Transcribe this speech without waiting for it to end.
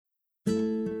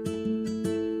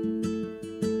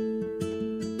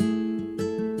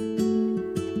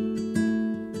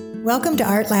Welcome to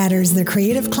Art Ladders, The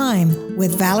Creative Climb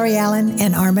with Valerie Allen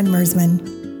and Armin Mersman.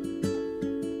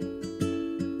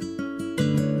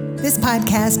 This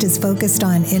podcast is focused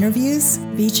on interviews,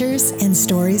 features, and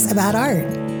stories about art.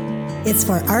 It's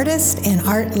for artists and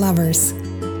art lovers.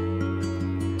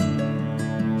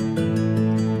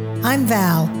 I'm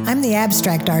Val. I'm the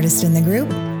abstract artist in the group,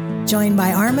 joined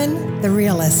by Armin, the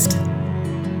realist.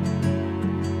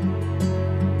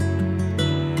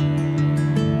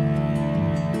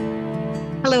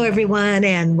 Hello, everyone,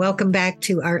 and welcome back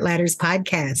to Art Ladders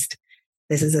Podcast.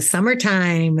 This is a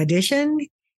summertime edition.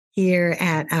 Here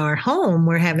at our home,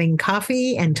 we're having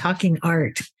coffee and talking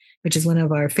art, which is one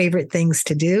of our favorite things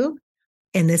to do.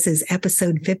 And this is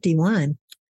episode 51.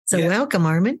 So welcome,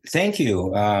 Armin. Thank you.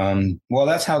 Well,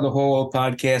 that's how the whole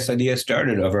podcast idea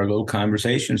started, of our little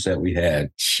conversations that we had.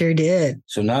 Sure did.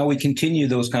 So now we continue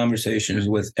those conversations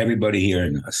with everybody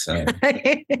hearing us.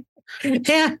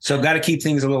 Yeah. So got to keep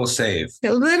things a little safe.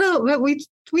 A little, but we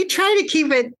try to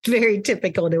keep it very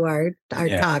typical to our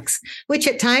talks, which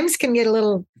at times can get a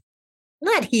little,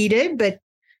 not heated, but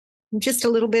just a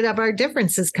little bit of our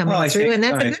differences coming through. And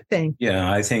that's a good thing.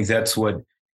 Yeah, I think that's what,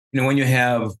 when you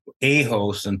have a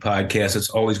host in podcasts, it's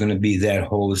always going to be that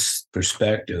host's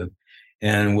perspective.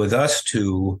 And with us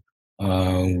two,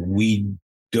 we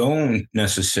don't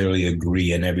necessarily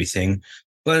agree on everything,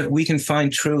 but we can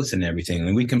find truth in everything.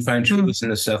 And we can find truth in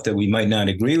the stuff that we might not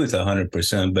agree with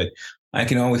 100%, but I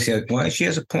can always say, well, she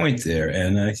has a point there.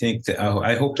 And I think that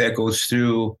I hope that goes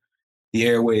through the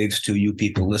airwaves to you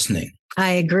people listening.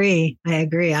 I agree.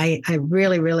 I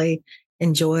really, really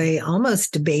enjoy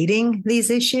almost debating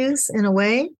these issues in a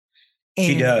way. And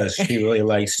she does. She really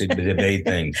likes to debate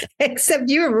things. Except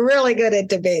you're really good at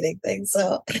debating things.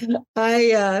 So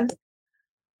I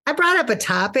brought up a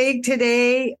topic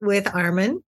today with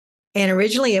Armin, and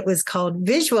originally it was called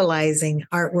visualizing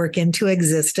artwork into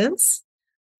existence.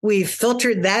 We've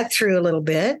filtered that through a little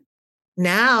bit.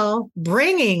 Now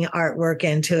bringing artwork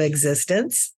into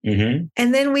existence. Mm-hmm.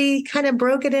 And then we kind of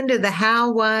broke it into the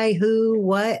how, why, who,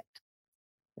 what.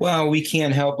 Well, we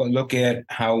can't help but look at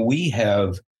how we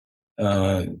have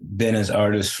been as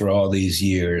artists for all these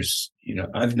years.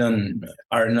 I've done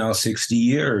art now 60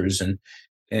 years,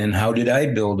 and how did I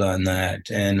build on that?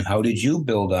 And how did you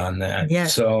build on that? Yeah.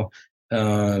 So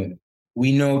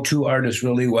we know two artists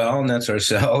really well, and that's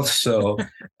ourselves. So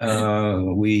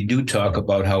we do talk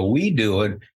about how we do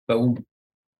it, but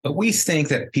we think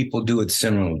that people do it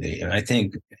similarly. And I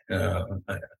think I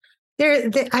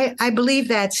believe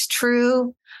that's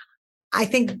true. I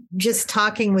think just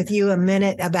talking with you a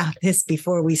minute about this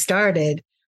before we started,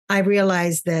 I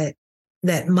realized that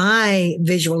my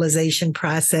visualization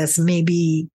process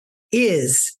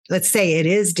let's say it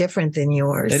is different than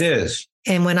yours. It is.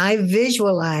 And when I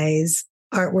visualize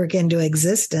artwork into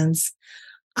existence,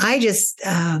 I just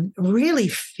really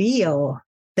feel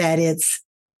that it's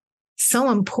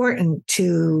so important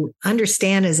to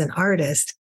understand as an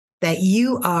artist that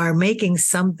you are making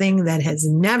something that has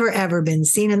never, ever been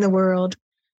seen in the world.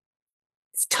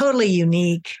 It's totally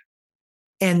unique.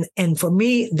 And for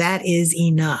me, that is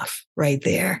enough right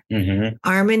there. Mm-hmm.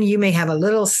 Armin, you may have a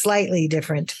little slightly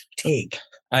different take.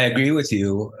 I agree with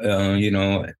you.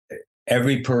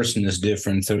 Every person is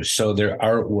different, so their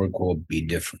artwork will be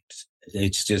different.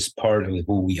 It's just part of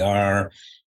who we are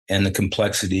and the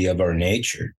complexity of our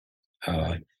nature.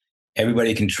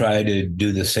 Everybody can try to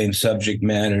do the same subject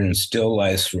matter in still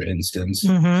lifes, for instance.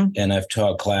 Mm-hmm. And I've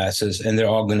taught classes, and they're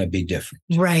all going to be different.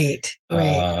 Right.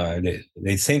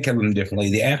 They think of them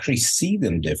differently. They actually see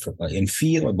them differently and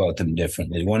feel about them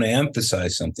differently, want to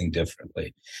emphasize something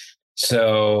differently.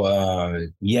 So,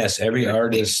 yes, every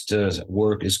artist's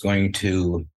work is going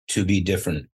to be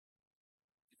different.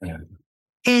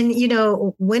 And,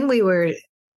 when we were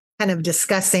kind of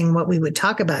discussing what we would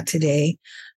talk about today,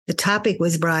 the topic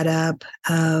was brought up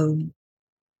of,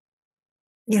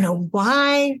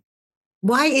 why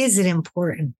is it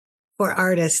important for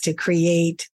artists to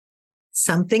create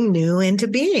something new into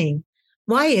being?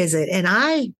 Why is it? And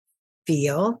I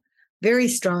feel very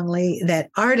strongly that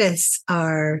artists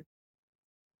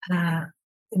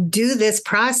do this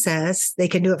process. They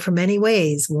can do it for many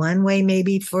ways. One way may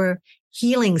be for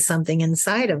healing something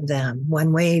inside of them.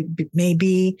 One way may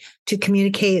be to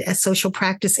communicate a social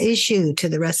practice issue to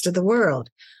the rest of the world.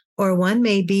 Or one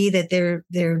may be that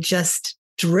they're just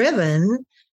driven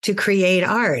to create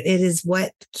art. It is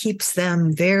what keeps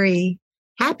them very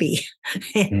happy.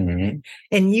 Mm-hmm.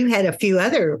 And you had a few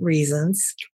other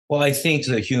reasons. Well, I think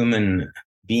the human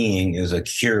being is a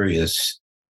curious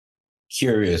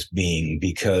being,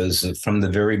 because from the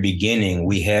very beginning,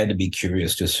 we had to be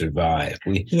curious to survive.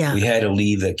 We had to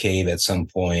leave the cave at some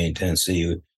point and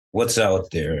see what's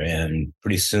out there. And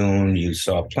pretty soon you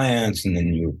saw plants, and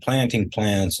then you were planting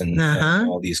plants, and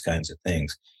all these kinds of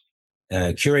things.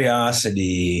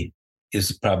 Curiosity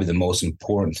is probably the most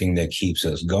important thing that keeps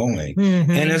us going.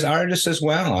 Mm-hmm. And as artists as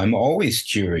well, I'm always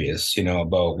curious,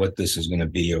 about what this is going to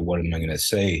be or what am I going to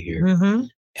say here.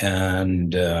 Mm-hmm.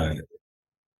 And,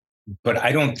 but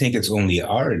I don't think it's only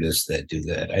artists that do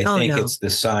that. I think it's the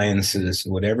sciences,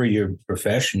 whatever your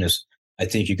profession is. I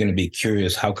think you're going to be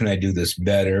curious. How can I do this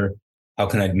better? How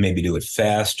can I maybe do it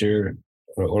faster,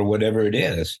 or whatever it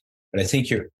is? But I think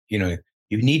you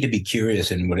need to be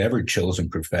curious in whatever chosen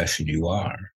profession you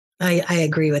are. I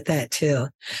agree with that too.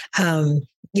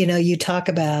 You talk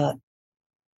about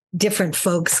different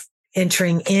folks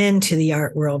entering into the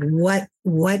art world.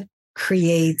 What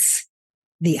creates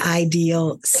the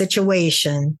ideal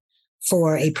situation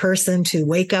for a person to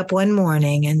wake up one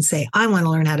morning and say, I want to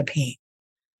learn how to paint.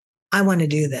 I want to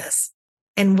do this.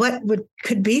 And what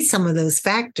could be some of those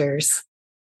factors?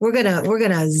 We're gonna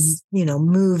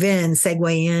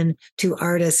segue in to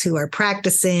artists who are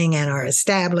practicing and are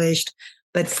established.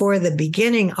 But for the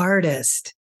beginning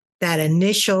artist, that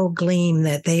initial gleam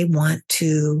that they want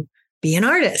to be an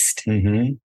artist,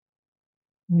 mm-hmm.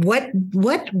 what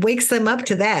wakes them up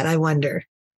to that, I wonder?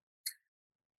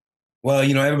 Well,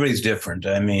 everybody's different.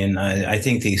 I mean, I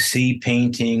think they see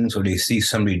paintings, or they see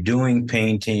somebody doing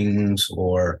paintings,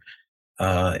 or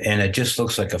and it just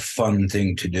looks like a fun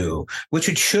thing to do, which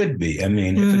it should be. I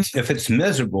mean, if it's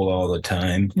miserable all the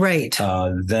time, right,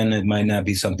 then it might not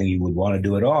be something you would want to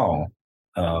do at all.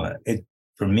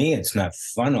 For me, it's not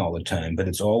fun all the time, but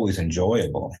it's always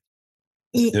enjoyable.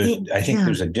 I think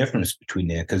there's a difference between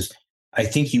that, because I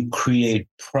think you create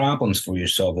problems for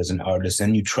yourself as an artist,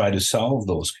 and you try to solve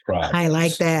those problems. I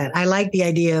like that. I like the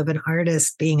idea of an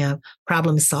artist being a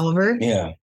problem solver.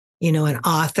 Yeah. An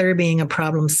author being a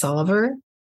problem solver.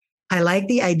 I like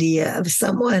the idea of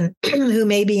someone who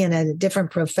may be in a different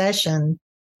profession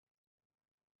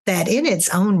that in its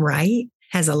own right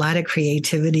has a lot of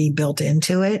creativity built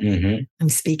into it. Mm-hmm. I'm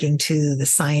speaking to the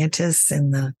scientists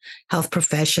and the health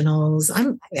professionals.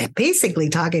 I'm basically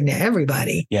talking to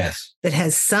everybody. Yes. That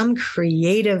has some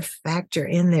creative factor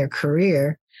in their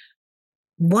career,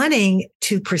 wanting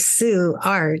to pursue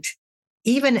art,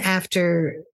 even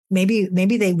after maybe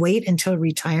they wait until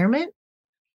retirement.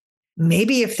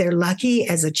 Maybe if they're lucky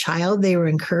as a child, they were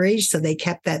encouraged, so they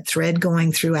kept that thread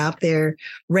going throughout their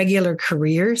regular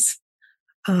careers.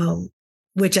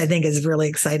 Which I think is really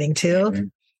exciting too. Mm-hmm.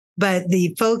 But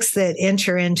the folks that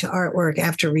enter into artwork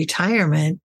after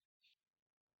retirement,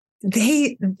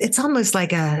 it's almost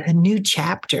like a new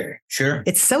chapter. Sure.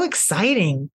 It's so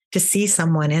exciting to see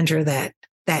someone enter that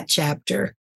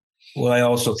chapter. Well, I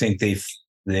also think they've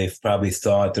probably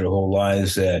thought their whole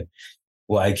lives that,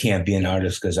 well, I can't be an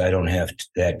artist because I don't have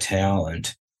that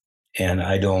talent. And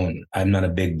I'm not a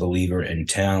big believer in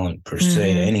talent per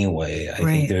se anyway. I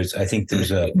think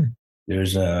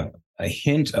there's a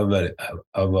hint of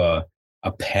a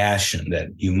passion that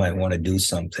you might want to do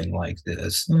something like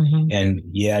this. Mm-hmm. And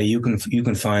yeah, you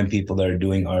can find people that are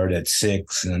doing art at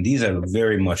 6, and these are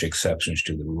very much exceptions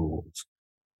to the rules.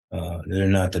 They're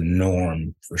not the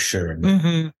norm for sure.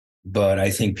 But I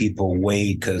think people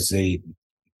wait because they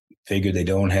figure they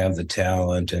don't have the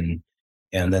talent, and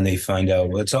then they find out,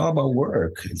 well, it's all about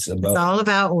work. It's all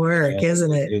about work,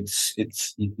 isn't it? It's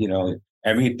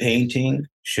every painting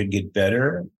should get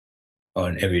better,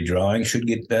 and every drawing should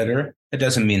get better. It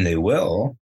doesn't mean they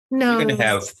will. No,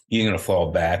 you're gonna fall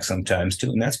back sometimes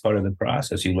too, and that's part of the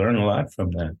process. You learn a lot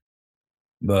from that.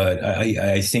 But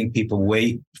I think people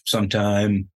wait some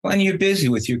time when you're busy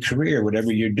with your career,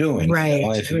 whatever you're doing. Right.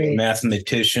 If you're a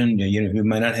mathematician, you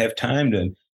might not have time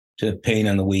to paint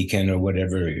on the weekend or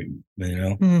whatever.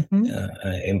 Mm-hmm.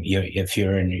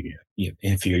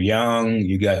 If you're young,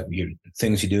 you got your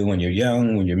things you do when you're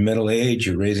young. When you're middle age,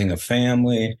 you're raising a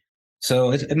family.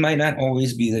 So it might not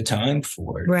always be the time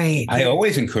for it. Right. I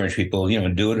always encourage people,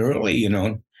 do it early.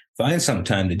 Find some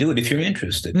time to do it if you're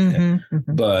interested.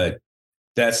 Mm-hmm. But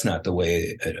that's not the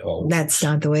way it always. That's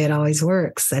not the way it always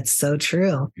works. That's so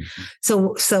true.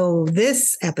 Mm-hmm. So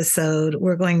this episode,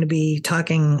 we're going to be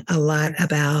talking a lot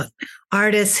about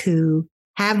artists who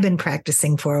have been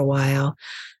practicing for a while,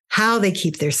 how they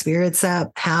keep their spirits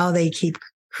up, how they keep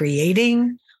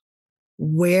creating.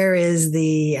 Where is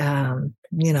the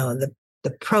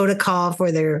protocol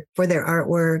for their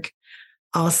artwork?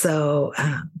 Also,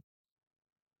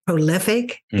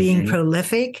 prolific. Being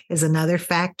prolific is another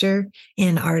factor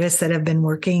in artists that have been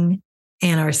working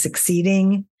and are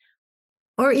succeeding,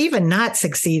 or even not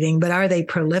succeeding, but are they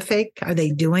prolific? Are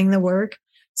they doing the work?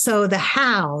 So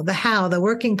the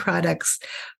working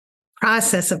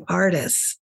process of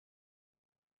artists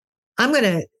I'm going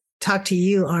to talk to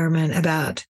you, Armin,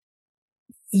 about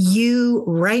you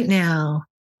right now,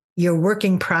 your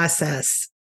working process.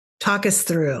 Talk us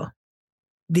through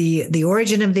the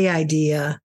origin of the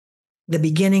idea, the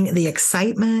beginning, the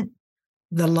excitement,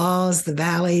 the laws, the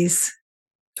valleys.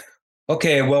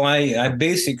 Okay, well, I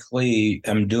basically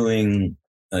am doing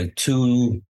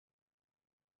two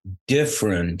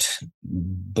different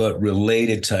but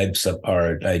related types of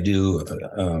art. I do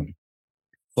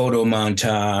photo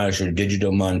montage or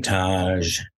digital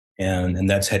montage, and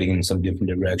that's heading in some different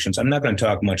directions. I'm not going to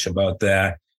talk much about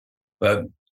that, but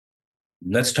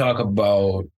let's talk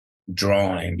about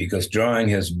drawing, because drawing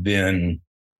has been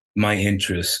my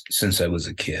interest since I was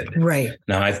a kid. Right.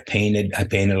 Now I painted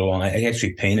a lot. I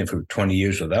actually painted for 20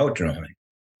 years without drawing.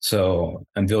 So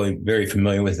I'm very, very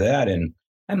familiar with that. And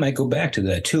I might go back to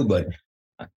that too, but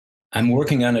I'm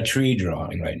working on a tree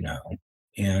drawing right now.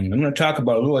 And I'm going to talk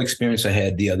about a little experience I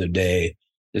had the other day,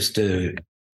 just to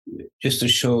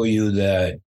show you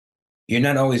that you're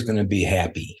not always going to be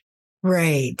happy.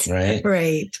 Right.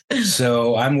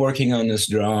 So I'm working on this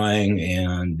drawing,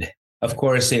 and of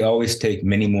course, they always take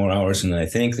many more hours than I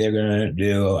think they're going to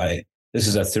do. This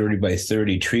is a 30 by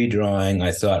 30 tree drawing.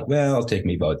 I thought, well, it'll take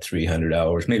me about 300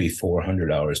 hours, maybe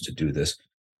 400 hours to do this.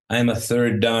 I'm a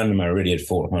third done. I'm already at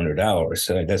 400 hours.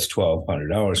 So that's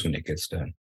 1,200 hours when it gets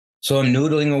done. So I'm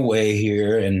noodling away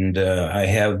here, and I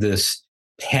have this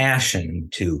passion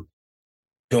to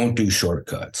don't do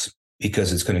shortcuts,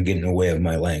 because it's going to get in the way of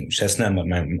my language. That's not what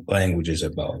my language is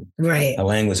about. Right. My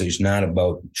language is not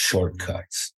about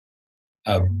shortcuts.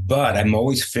 But I'm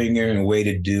always figuring a way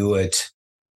to do it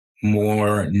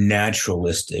more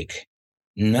naturalistic,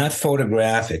 not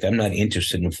photographic. I'm not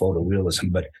interested in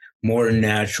photorealism, but more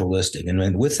naturalistic.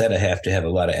 And with that, I have to have a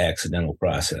lot of accidental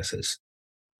processes.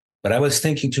 But I was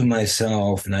thinking to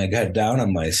myself, and I got down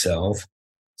on myself,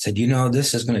 said,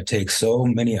 this is going to take so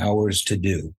many hours to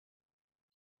do.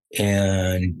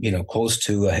 And, close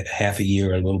to a half a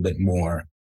year, a little bit more.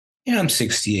 I'm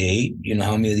 68.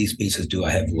 How many of these pieces do I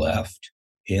have left?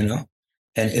 And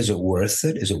is it worth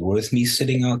it? Is it worth me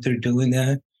sitting out there doing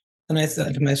that? And I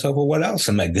thought to myself, well, what else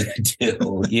am I going to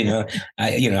do?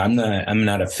 I'm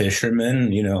not a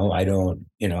fisherman.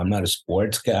 I'm not a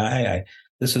sports guy.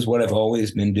 This is what I've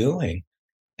always been doing.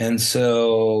 And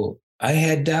so I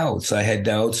had doubts. I had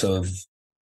doubts of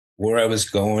where I was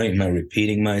going. Am I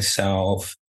repeating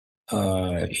myself?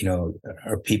 Are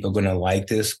people going to like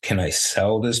this? Can I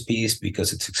sell this piece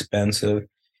because it's expensive?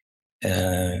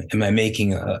 Am I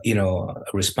making a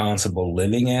responsible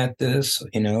living at this?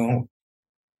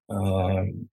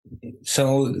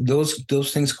 So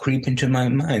those things creep into my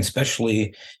mind,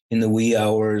 especially in the wee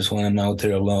hours when I'm out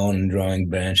there alone and drawing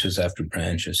branches after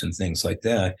branches and things like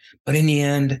that. But in the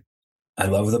end, I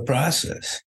love the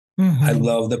process. Mm-hmm. I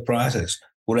love the process.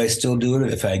 Would I still do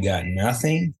it if I got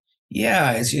nothing?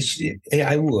 Yeah,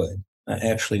 I would. I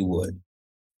actually would.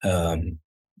 I'm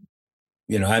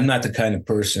not the kind of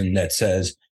person that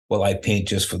says, well, I paint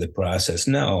just for the process.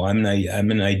 No, I'm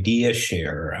an idea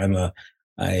sharer. I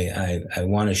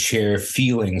want to share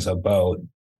feelings about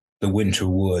the winter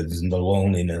woods and the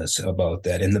loneliness about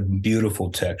that and the beautiful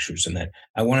textures and that.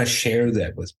 I want to share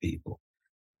that with people.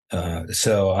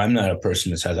 So I'm not a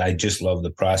person that says, I just love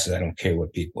the process. I don't care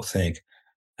what people think.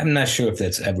 I'm not sure if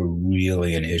that's ever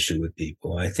really an issue with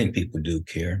people. I think people do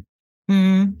care.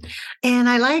 Mm. And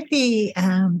I like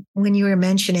when you were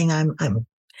mentioning,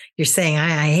 you're saying,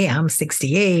 I'm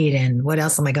 68 and what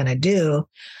else am I going to do?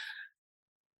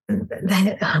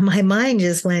 My mind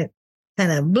just went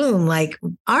kind of boom, like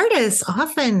artists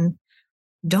often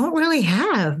don't really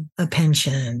have a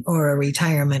pension or a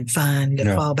retirement fund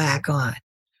to fall back on.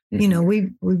 Mm-hmm. We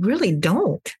really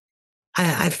don't.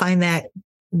 I find that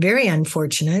very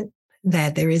unfortunate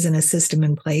that there isn't a system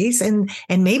in place, and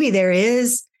maybe there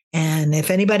is. And if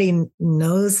anybody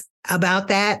knows about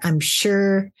that, I'm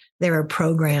sure there are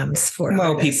programs for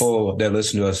artists. People that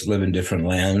listen to us live in different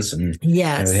lands, and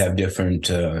yes, they have different.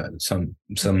 Some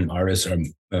artists are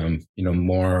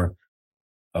more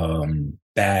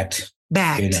backed,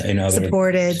 in other,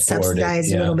 supported,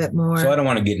 subsidized a little bit more. So I don't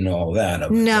want to get into all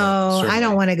that. No, I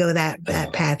don't want to go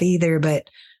that path either, but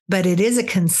it is a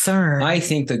concern. I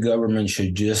think the government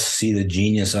should just see the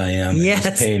genius I am and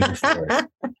just pay me for it.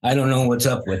 I don't know what's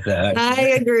up with that. I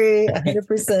agree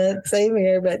 100%. Same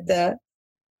here, but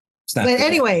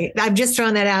anyway, I'm just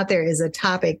throwing that out there as a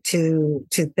topic to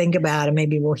think about, and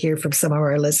maybe we'll hear from some of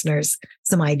our listeners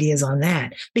some ideas on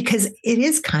that, because it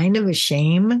is kind of a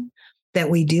shame that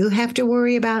we do have to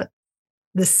worry about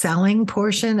the selling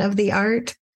portion of the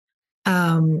art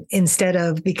instead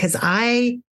of, because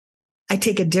I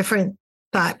take a different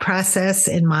thought process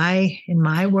in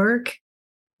my work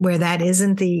where that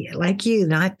isn't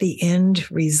not the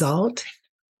end result.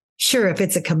 Sure, if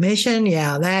it's a commission,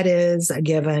 yeah, that is a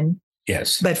given.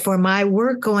 Yes. But for my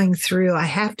work going through, I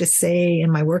have to say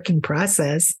in my working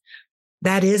process,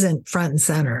 that isn't front and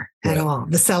center at all,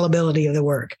 the sellability of the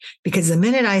work. Because the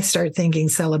minute I start thinking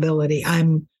sellability,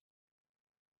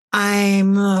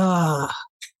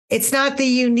 it's not the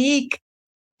unique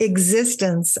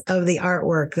existence of the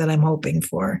artwork that I'm hoping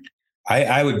for.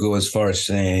 I would go as far as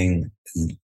saying,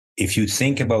 if you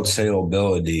think about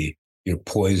saleability, you're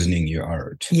poisoning your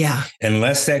art. Yeah.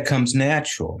 Unless that comes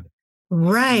natural.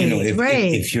 Right.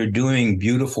 If you're doing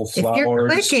beautiful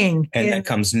flowers and that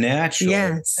comes natural,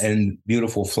 yes, and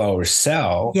beautiful flowers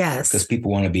sell, yes, because people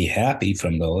want to be happy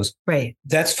from those, right?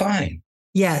 That's fine.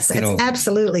 Yes, that's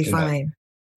absolutely fine.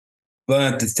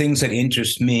 But the things that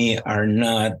interest me are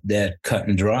not that cut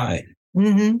and dry.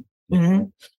 Mm-hmm. Mm-hmm.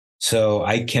 So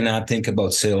I cannot think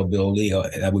about saleability.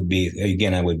 I would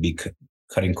be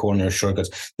cutting corners,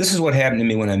 shortcuts. This is what happened to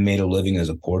me when I made a living as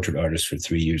a portrait artist for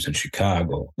 3 years in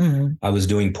Chicago. Mm-hmm. I was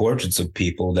doing portraits of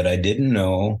people that I didn't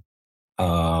know.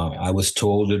 I was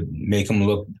told to make them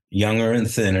look younger and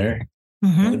thinner.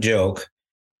 Mm-hmm. No joke.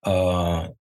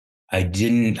 I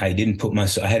didn't put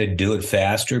myself, I had to do it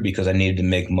faster because I needed to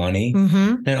make money. Mm-hmm.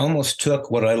 And it almost took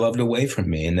what I loved away from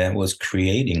me, and that was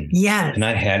creating. Yeah. And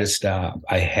I had to stop.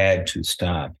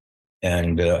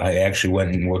 And I actually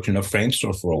went and worked in a frame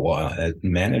store for a while. I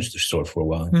managed the store for a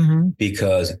while, mm-hmm.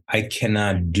 because I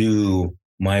cannot do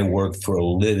my work for a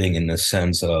living in the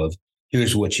sense of,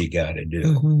 here's what you got to do.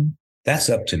 Mm-hmm. That's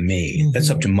up to me. Mm-hmm. That's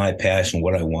up to my passion,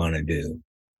 what I want to do.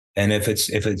 And if it's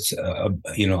a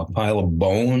pile of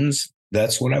bones,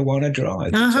 that's what I want to draw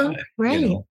at the time. Right.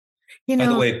 By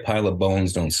the way, pile of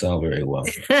bones don't sell very well.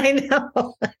 I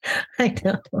know.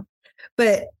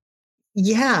 But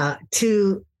yeah,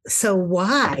 so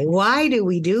why do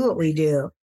we do what we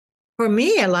do? For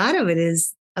me, a lot of it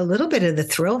is a little bit of the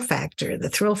thrill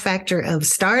factor of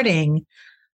starting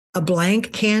a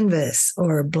blank canvas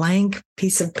or a blank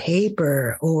piece of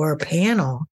paper or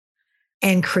panel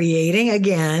and creating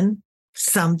again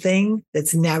something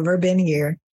that's never been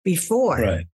here before.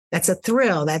 Right. That's a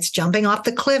thrill. That's jumping off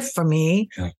the cliff for me.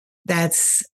 Yeah.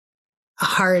 That's a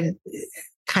hard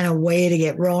kind of way to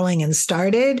get rolling and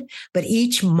started. But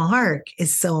each mark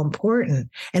is so important.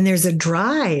 And there's a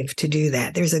drive to do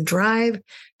that. There's a drive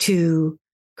to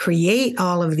create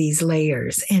all of these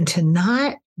layers and to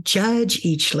not judge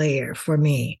each layer for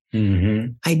me.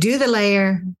 Mm-hmm. I do the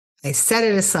layer. I set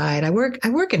it aside. I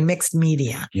work in mixed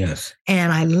media. Yes.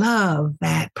 And I love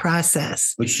that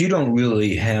process. Which you don't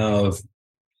really have,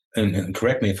 and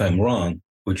correct me if I'm wrong,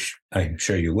 which I'm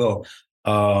sure you will,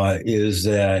 is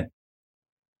that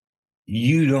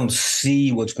you don't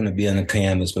see what's going to be on the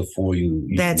canvas before you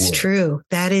That's work. true.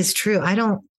 That is true. I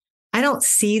don't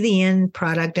see the end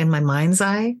product in my mind's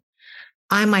eye.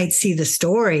 I might see the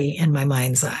story in my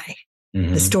mind's eye,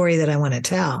 mm-hmm. the story that I want to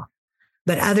tell.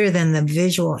 But other than the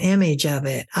visual image of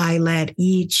it, I let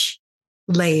each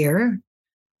layer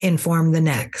inform the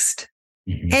next.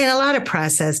 Mm-hmm. And a lot of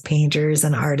process painters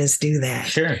and artists do that.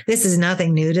 Sure. This is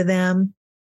nothing new to them.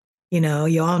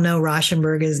 You all know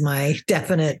Rauschenberg is my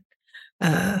definite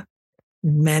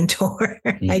mentor,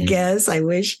 mm-hmm. I guess. I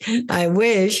wish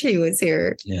he was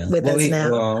here with us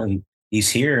now. Well, he's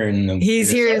here he's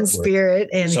here in spirit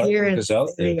and here in the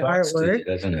artwork,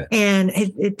 doesn't it? And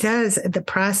it does the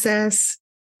process,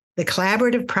 the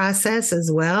collaborative process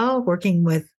as well. Working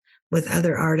with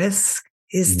other artists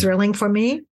is mm-hmm. thrilling for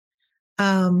me,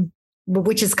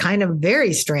 which is kind of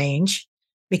very strange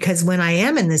because when I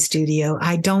am in the studio,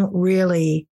 I don't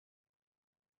really,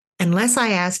 unless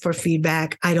I ask for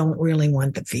feedback, I don't really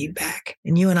want the feedback.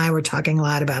 And you and I were talking a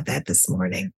lot about that this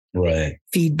morning. Right.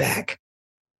 Feedback.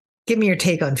 Give me your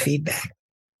take on feedback.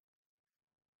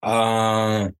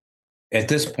 At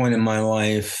this point in my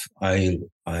life, I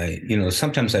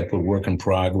sometimes I put work in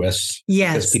progress.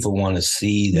 Yes. Because people want to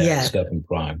see that stuff in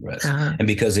progress. Uh-huh. And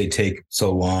because they take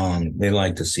so long, they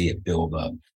like to see it build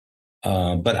up.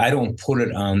 But I don't put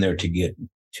it on there to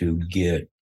get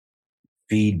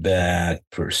feedback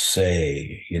per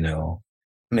se,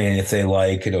 I mean, if they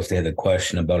like it, if they had a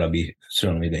question about it, I'll be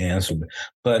certainly to answer.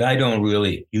 But I don't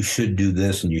really, you should do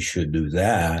this and you should do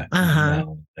that. Uh-huh.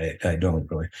 No, I don't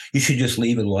really. You should just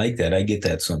leave it like that. I get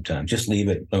that sometimes. Just leave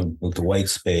it with the white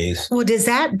space. Well, does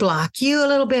that block you a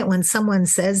little bit when someone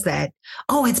says that?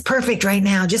 Oh, it's perfect right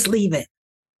now. Just leave it.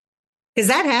 Because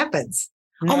that happens.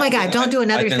 No, oh my God, don't do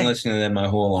another thing. I've been listening to that my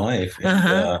whole life. And,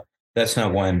 uh-huh. That's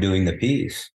not why I'm doing the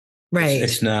piece. Right.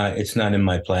 It's not in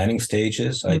my planning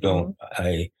stages. Mm-hmm.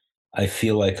 I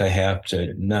feel like I have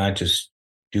to not just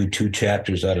do 2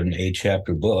 chapters out of an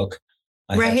 8-chapter book.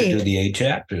 I have to do the 8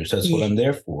 chapters. That's what I'm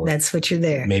there for. That's what you're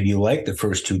there. Maybe you like the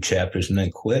first 2 chapters and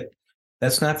then quit.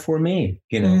 That's not for me.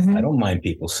 I don't mind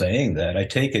people saying that. I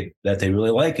take it that they really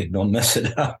like it. Don't mess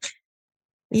it up.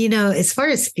 As far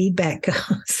as feedback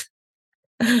goes,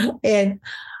 and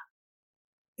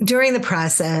during the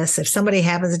process, if somebody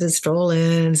happens to stroll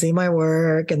in and see my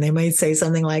work, and they might say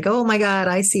something like, "Oh my God,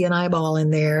 I see an eyeball in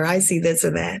there. I see this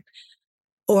or that,"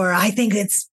 or I think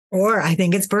it's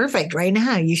perfect right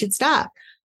now. You should stop.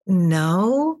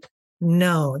 No,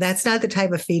 that's not the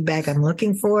type of feedback I'm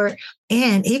looking for.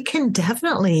 And it can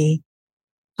definitely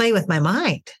play with my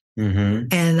mind.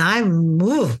 And I'm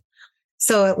moved.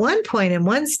 So at one point in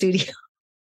one studio,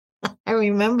 I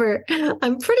remember,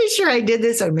 I'm pretty sure I did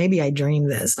this, or maybe I dreamed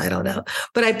this. I don't know.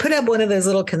 But I put up one of those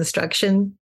little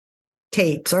construction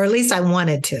tapes, or at least I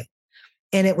wanted to.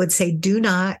 And it would say, "Do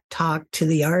not talk to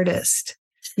the artist.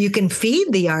 You can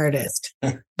feed the artist,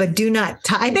 but do not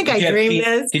talk." I think I dreamed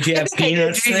this. Did you have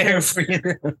peanuts there for you?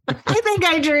 I think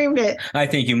I dreamed it. I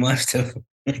think you must have.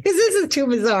 Because this is too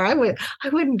bizarre. I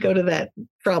wouldn't go to that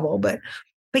trouble. But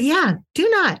yeah, do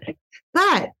not.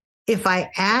 But if I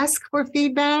ask for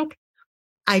feedback,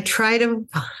 I try to,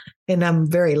 and I'm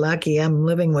very lucky. I'm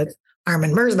living with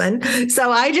Armin Mersman. So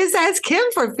I just ask him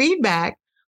for feedback.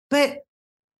 But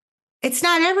it's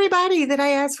not everybody that I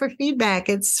ask for feedback.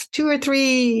 It's 2 or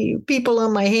 3 people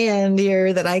on my hand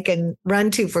here that I can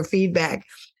run to for feedback.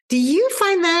 Do you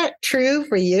find that true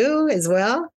for you as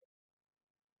well?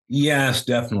 Yes,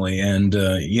 definitely. And,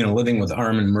 living with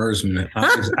Armin Mersman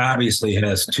obviously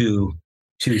has two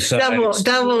sides.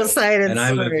 Double-sided. And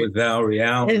I live with Val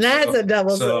Real. And that's a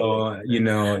double. So,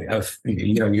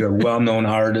 you're a well-known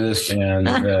artist,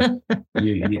 and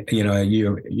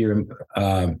you're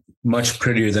much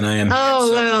prettier than I am.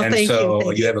 Oh, well, thank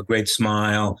you. You have a great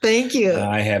smile. Thank you.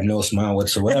 I have no smile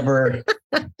whatsoever.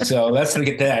 So let's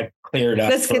get that cleared up.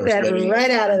 Let's get that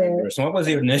right out of there. So what was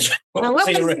the initial? What was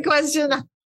the question?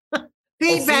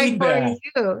 Feedback for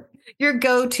you. Your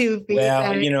go-to feedback.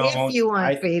 Well, if you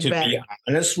want feedback. To be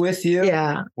honest with you,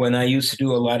 when I used to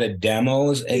do a lot of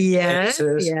demos at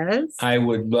places, I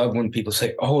would love when people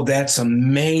say, "Oh, that's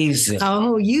amazing."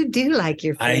 Oh, you do like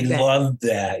your feedback. I love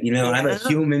that. I'm a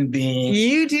human being.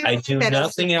 You do. I do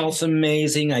nothing else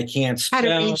amazing. I can't spell.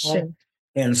 Adoration.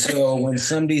 And so when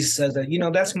somebody says that,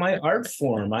 that's my art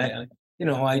form. I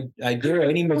do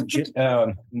any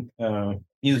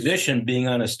musician being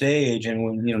on a stage, and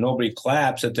when nobody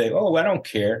claps, that they, "Oh, I don't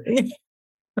care."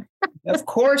 Of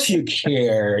course you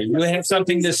care. You have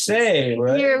something to say,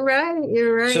 right? You're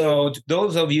right. So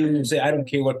those of you who say, "I don't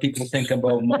care what people think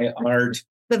about my art,"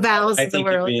 the vows of the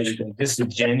world. I think you're being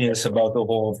disingenuous about the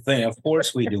whole thing. Of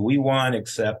course we do. We want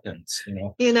acceptance.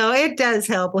 It does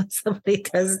help when somebody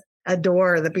does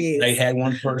adore the piece. I had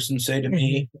one person say to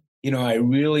me, "I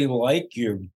really like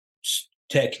your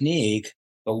technique,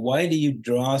 but why do you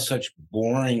draw such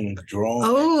boring drawings?"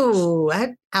 Oh,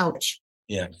 ouch.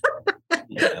 Yeah.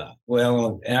 Yeah.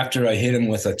 Well, after I hit him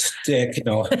with a stick,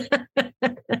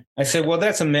 I said, "Well,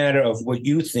 that's a matter of what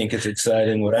you think is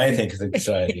exciting, what I think is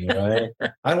exciting, right?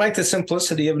 I like the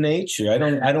simplicity of nature. I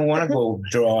don't want to go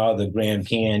draw the Grand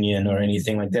Canyon or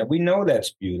anything like that. We know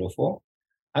that's beautiful.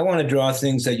 I want to draw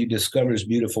things that you discover is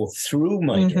beautiful through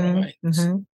my drawings."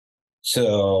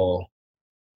 So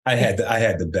I had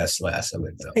the best laughs of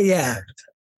it, though. Yeah.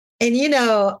 And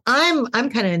I'm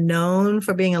kind of known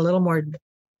for being a little more,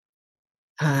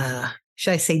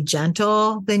 should I say,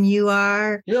 gentle than you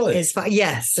are? Really? As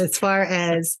far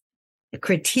as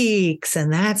critiques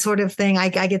and that sort of thing. I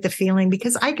get the feeling,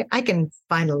 because I can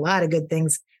find a lot of good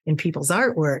things in people's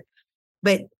artwork,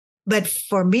 but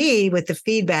for me, with the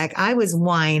feedback, I was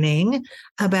whining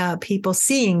about people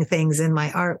seeing things in my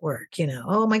artwork.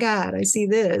 "Oh my God, I see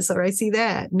this, or I see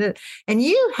that." And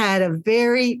you had a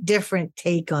very different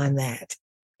take on that.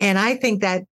 And I think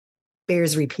that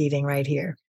bears repeating right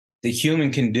here. The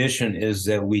human condition is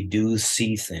that we do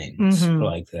see things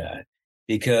like that.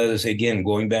 Because again,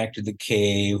 going back to the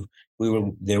cave,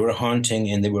 they were hunting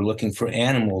and they were looking for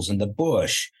animals in the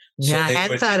bush. So I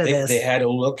hadn't thought of this. They had to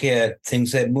look at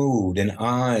things that moved and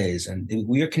eyes, and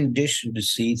we are conditioned to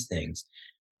see things.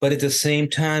 But at the same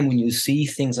time, when you see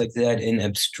things like that in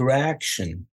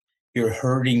abstraction, you're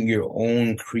hurting your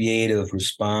own creative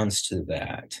response to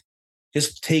that.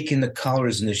 Just taking the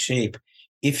colors and the shape.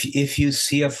 If you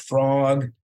see a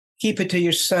frog, keep it to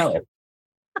yourself.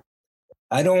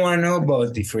 I don't want to know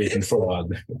about the freaking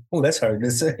frog. Oh, that's hard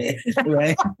to say,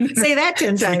 right? Say that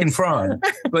 10 times. Freaking frog.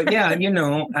 But yeah, I mean,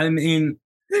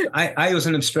 I was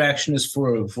an abstractionist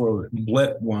for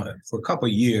a couple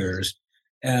of years,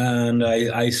 and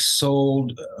I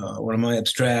sold one of my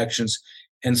abstractions,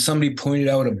 and somebody pointed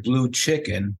out a blue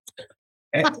chicken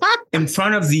in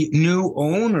front of the new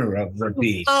owner of the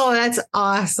piece. Oh, that's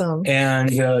awesome.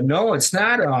 And no, it's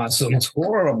not awesome. It's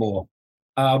horrible.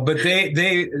 But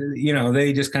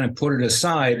they just kind of put it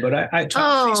aside. But I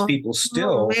talk to these people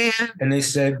still, and they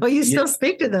said, "Oh, you still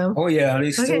speak to them?" Oh yeah,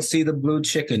 they still see the blue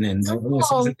chicken in them.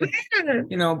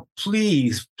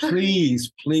 Please,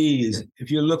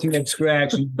 if you're looking at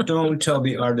abstraction, don't tell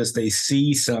the artist they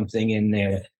see something in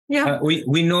there. Yeah,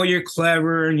 we know you're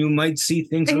clever, and you might see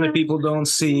things other people don't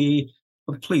see.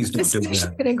 But please don't do that.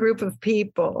 Especially in a group of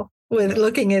people with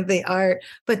looking at the art.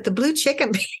 But the blue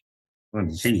chicken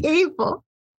people,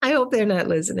 I hope they're not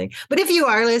listening. But if you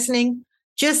are listening,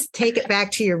 just take it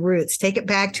back to your roots. Take it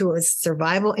back to a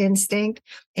survival instinct,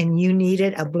 and you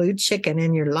needed a blue chicken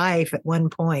in your life at one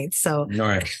point. So all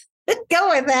right. Go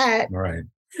with that. All right.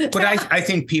 But I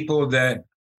think people that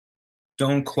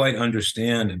don't quite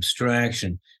understand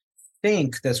abstraction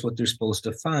think that's what they're supposed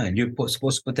to find. You're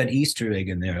supposed to put that Easter egg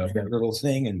in there, that little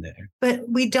thing in there. But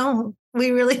we don't.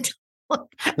 We really don't.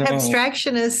 No.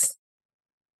 Abstraction is,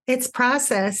 it's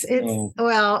process.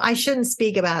 Well, I shouldn't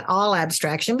speak about all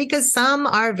abstraction because some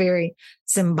are very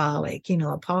symbolic.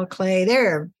 Paul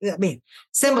Klee,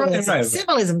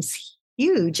 symbolism's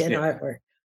huge in artwork.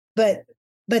 But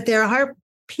there are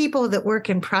people that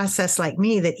work in process like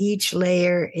me that each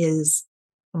layer is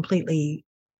completely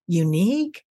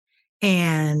unique.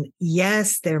 And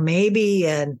yes, there may be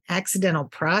an accidental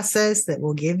process that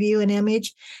will give you an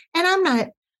image.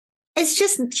 And it's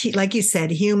just like you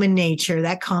said, human nature.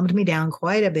 That calmed me down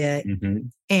quite a bit. Mm-hmm.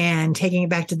 And taking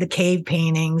it back to the cave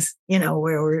paintings,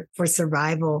 where for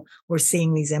survival, we're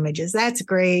seeing these images. That's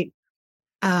great.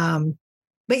 But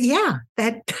yeah,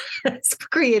 that's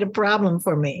create a problem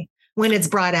for me when it's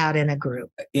brought out in a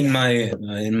group. In my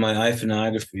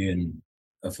iconography and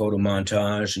a photo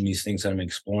montage and these things that I'm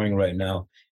exploring right now,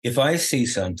 if I see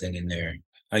something in there,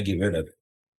 I get rid of it.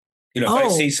 If I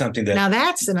see something that now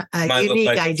that's a unique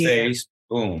idea. Face,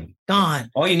 boom, gone.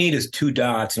 All you need is 2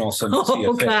 dots, and all of a sudden you see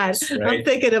a face. God, right? I'm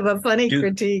thinking of a funny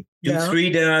critique. Do 3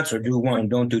 dots or do 1.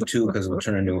 Don't do 2 because it'll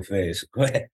turn into a face. Go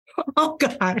ahead. Oh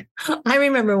God, I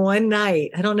remember one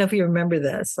night. I don't know if you remember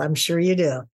this. I'm sure you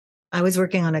do. I was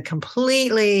working on a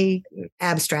completely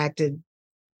abstracted,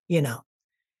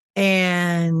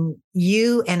 and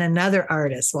you and another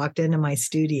artist walked into my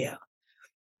studio.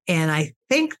 And I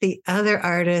think the other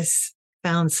artist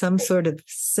found some sort of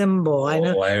symbol.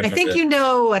 I think you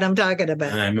know what I'm talking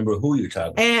about. I remember who you're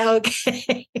talking about.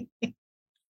 Okay.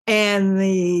 And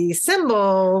the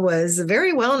symbol was a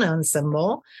very well-known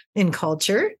symbol in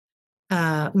culture,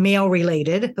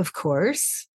 male-related, of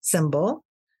course, symbol.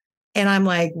 And I'm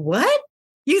like, what?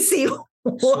 You see what?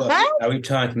 So are we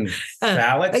talking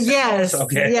phallic? Yes.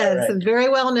 Okay, yes. right. A very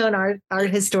well-known art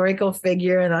historical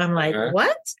figure. And I'm like,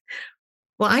 what?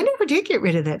 Well, I never did get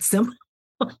rid of that symbol.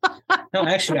 No,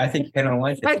 actually, I think I kind of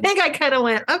like it. I think I kind of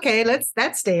went, okay,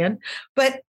 that's stand.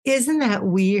 But isn't that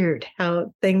weird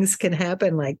how things can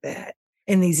happen like that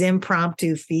in these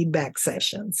impromptu feedback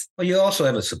sessions? Well, you also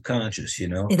have a subconscious,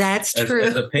 That's true.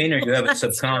 As a painter, you have a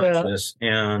subconscious,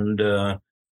 and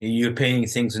you're painting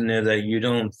things in there that you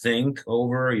don't think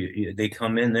over. They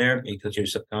come in there because your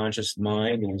subconscious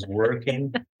mind is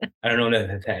working. I don't know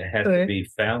if that has to be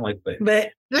phallic, but but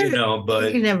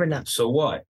you never know. So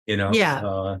what?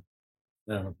 Yeah.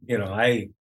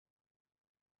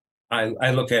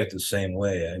 I look at it the same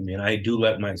way. I mean, I do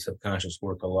let my subconscious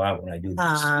work a lot when I do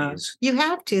these. You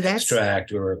have to. That's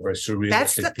abstract or surrealistic.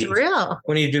 That's the piece. thrill.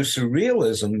 When you do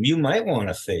surrealism, you might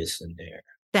want a face in there.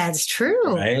 That's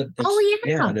true. Right?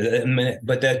 Yeah.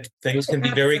 But that face can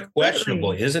be very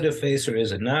questionable. Is it a face or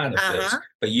is it not a face?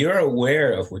 But you're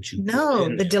aware of what you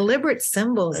know. The deliberate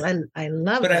symbols. I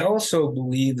love it. But I also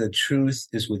believe the truth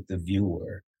is with the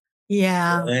viewer.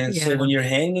 Yeah. And so when you're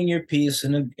hanging your piece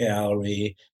in a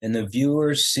gallery and the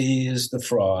viewer sees the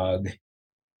frog,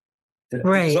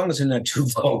 right, as long as they're not too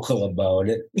vocal about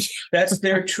it, that's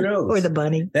their truth. Or the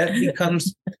bunny. That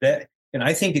becomes that. And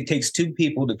I think it takes 2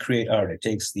 people to create art. It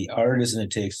takes the artist and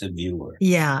it takes the viewer.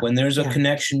 Yeah. When there's a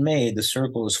connection made, the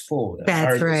circle is full.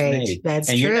 That's right. That's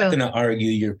true. And you're not going to argue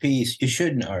your piece. You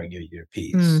shouldn't argue your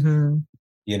piece. Mm-hmm.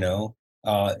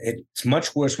 It's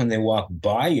much worse when they walk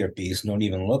by your piece and don't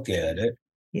even look at it.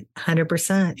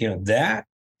 100%.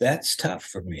 That's tough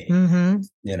for me.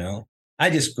 Mm-hmm. I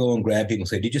just go and grab people and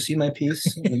say, "Did you see my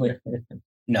piece?"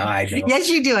 No, I don't. Yes,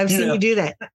 you do. I've seen you do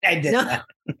that. I did not.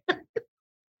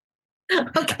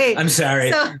 Okay. I'm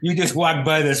sorry. You just walked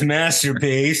by this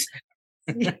masterpiece.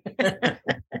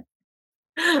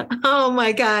 Oh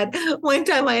my God. One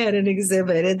time I had an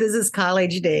exhibit, and this is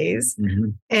college days,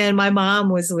 and my mom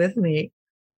was with me.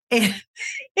 And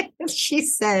she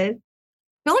said,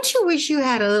 don't you wish you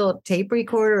had a little tape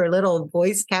recorder, a little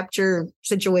voice capture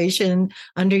situation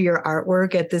under your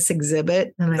artwork at this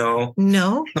exhibit? And No.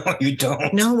 No, You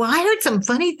don't. No, well, I heard some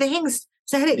funny things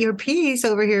said at your piece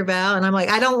over here, Val. And I'm like,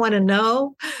 I don't want to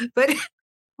know. But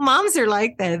moms are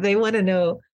like that. They want to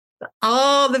know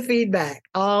all the feedback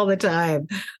all the time.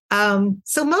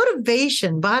 So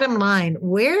motivation, bottom line,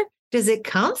 where does it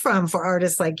come from for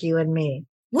artists like you and me?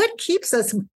 What keeps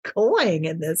us going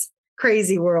in this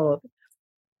crazy world?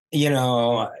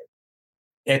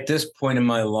 At this point in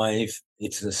my life,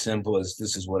 it's as simple as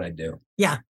this is what I do.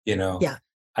 Yeah. Yeah.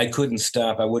 I couldn't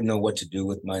stop. I wouldn't know what to do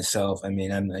with myself. I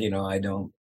mean, I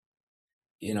don't,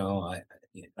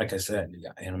 like I said,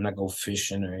 and I'm not go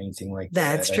fishing or anything like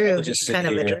that. That's true. I would just sit kind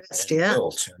of here addressed, and yeah.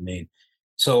 build. I mean,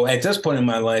 so at this point in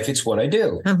my life, it's what I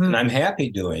do, and I'm happy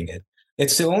doing it.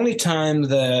 It's the only time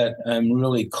that I'm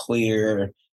really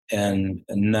clear and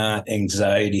not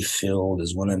anxiety filled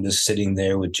is when I'm just sitting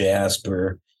there with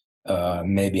Jasper,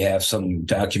 maybe have some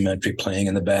documentary playing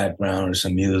in the background or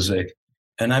some music,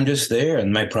 and I'm just there,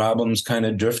 and my problems kind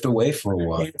of drift away for a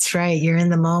while. That's right. You're in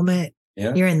the moment.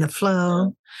 Yeah. You're in the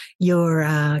flow. You're,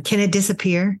 can it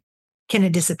disappear? Can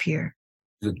it disappear?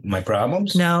 My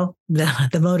problems? No,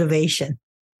 the motivation.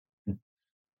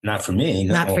 Not for me.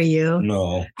 No. Not for you.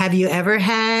 No. Have you ever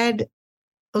had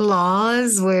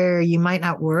laws where you might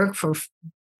not work for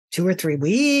 2 or 3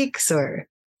 weeks or?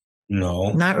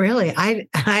 No. Not really. I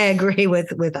agree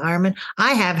with Armin.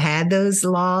 I have had those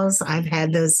laws. I've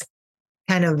had those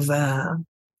kind of,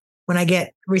 when I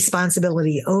get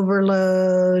responsibility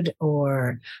overload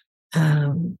or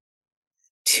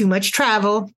too much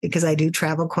travel, because I do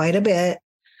travel quite a bit,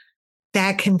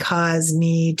 that can cause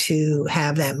me to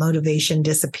have that motivation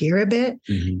disappear a bit.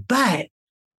 But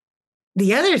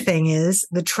the other thing is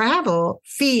the travel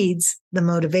feeds the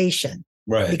motivation.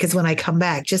 Right. Because when I come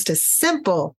back, just a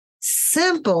simple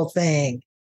thing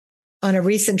on a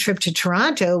recent trip to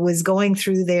Toronto was going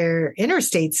through their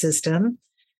interstate system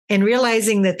and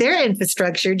realizing that their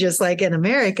infrastructure, just like in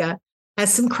America,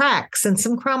 has some cracks and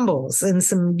some crumbles and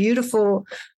some beautiful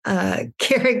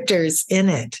characters in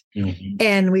it.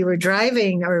 And we were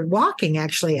driving or walking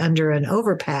actually under an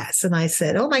overpass. And I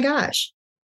said, oh my gosh,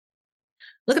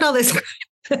 look at all this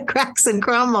cracks and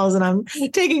crumbles. And I'm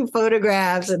taking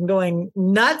photographs and going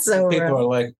nuts over it. People are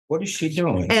like, what is she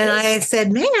doing? And I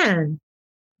said, man,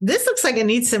 this looks like it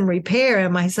needs some repair.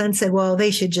 And my son said, well,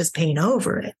 they should just paint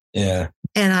over it. Yeah.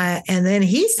 And then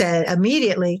he said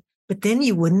immediately, but then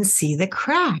you wouldn't see the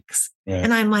cracks. Yeah.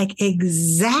 And I'm like,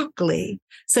 exactly.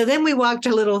 So then we walked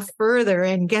a little further,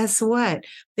 and guess what?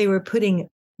 They were putting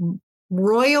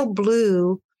royal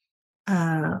blue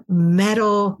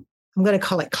metal, I'm going to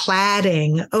call it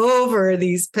cladding, over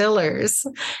these pillars,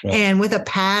 right, and with a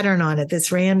pattern on it,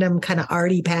 this random kind of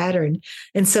arty pattern.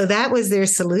 And so that was their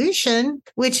solution,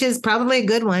 which is probably a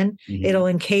good one. It'll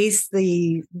encase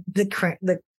the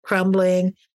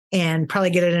crumbling and probably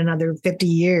get it another 50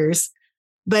 years.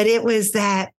 But it was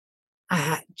that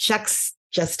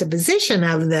juxtaposition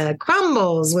of the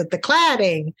crumbles with the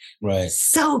cladding. Right.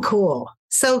 So cool.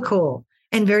 So cool.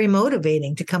 And very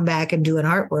motivating to come back and do an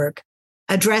artwork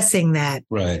addressing that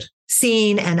right,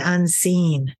 seen and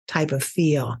unseen type of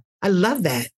feel. I love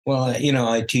that. Well,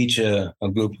 I teach a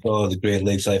group called the Great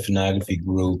Lakes Iconography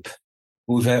Group.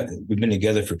 We've been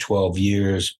together for 12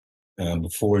 years.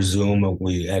 Before Zoom,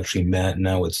 we actually met.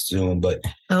 Now it's Zoom, but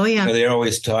oh yeah, they're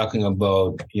always talking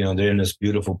about, they're in this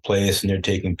beautiful place and they're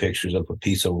taking pictures of a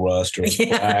piece of rust or a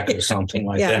plaque or something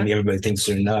like that. And everybody thinks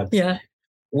they're nuts. Yeah.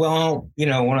 Well,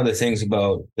 one of the things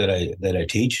about that I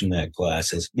teach in that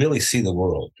class is really see the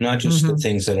world, not just the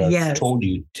things that are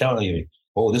telling you,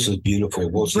 oh, this is beautiful.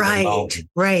 We'll see the mountain.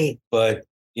 Right. But,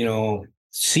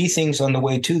 see things on the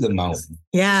way to the mountain.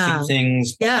 Yeah. See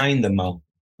things behind the mountain.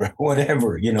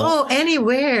 Whatever, Oh,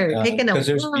 anywhere. Because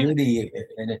there's beauty,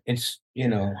 and it's,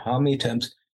 how many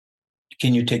times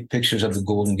can you take pictures of the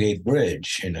Golden Gate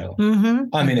Bridge? I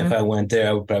mean, if I went there,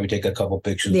 I would probably take a couple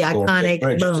pictures the of the Golden Gate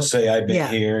iconic Bridge to say I've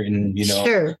been here, and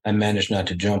sure, I managed not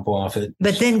to jump off it.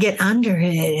 But then get under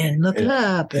it and look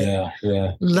up. And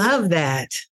love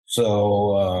that.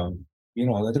 So,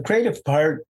 the creative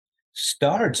part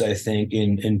starts, I think,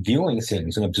 in viewing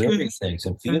things and observing things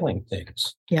and feeling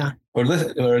things. Yeah. Or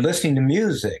listening to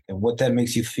music and what that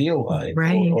makes you feel like.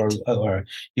 Right. Or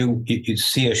you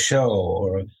see a show,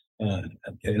 or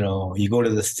you go to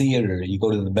the theater, you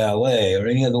go to the ballet, or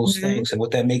any of those things, and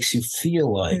what that makes you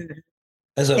feel like.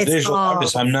 As a visual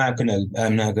artist, I'm not gonna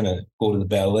go to the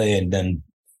ballet and then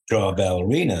draw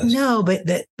ballerinas. No,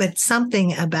 but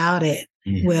something about it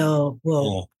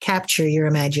will capture your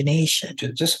imagination.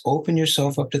 Just open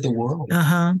yourself up to the world.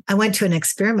 I went to an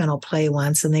experimental play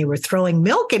once and they were throwing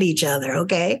milk at each other.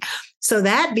 Okay. So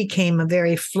that became a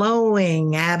very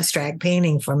flowing abstract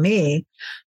painting for me.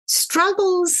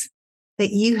 Struggles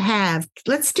that you have.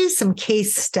 Let's do some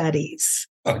case studies.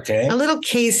 Okay. A little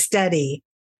case study.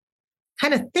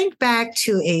 Kind of think back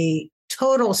to a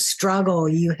total struggle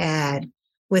you had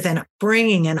with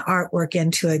bringing an artwork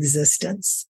into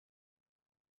existence.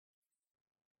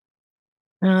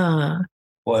 Well,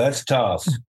 that's tough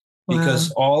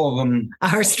because all of them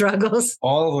are struggles.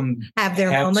 All of them have their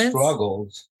moments.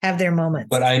 Struggles. Have their moments.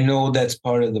 But I know that's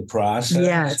part of the process.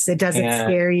 Yes, it doesn't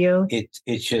scare you.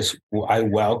 It's just I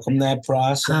welcome that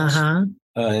process.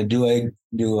 Do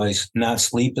I not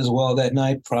sleep as well that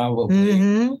night?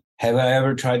 Probably. Have I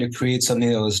ever tried to create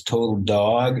something that was total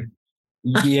dog?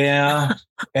 Yeah.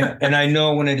 and I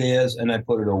know when it is, and I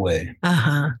put it away.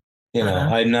 You know,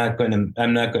 I'm not going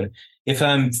to, if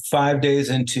I'm 5 days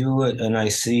into it and I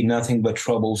see nothing but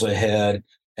troubles ahead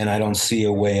and I don't see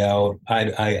a way out,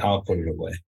 I'll put it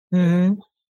away.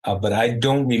 But I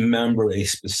don't remember a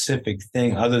specific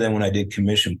thing other than when I did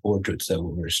commission portraits that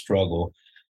were a struggle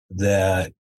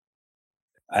that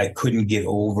I couldn't get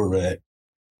over it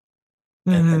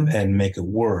and make it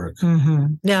work.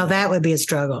 Now that would be a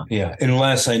struggle. Yeah,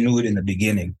 unless I knew it in the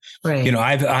beginning. Right. You know,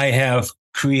 I have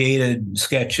created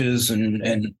sketches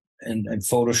and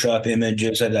Photoshop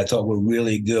images that I thought were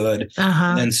really good.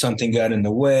 And then something got in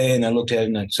the way and I looked at it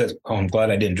and I said, oh, I'm glad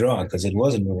I didn't draw it because it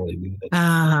wasn't really good.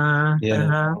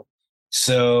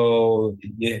 So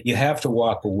you have to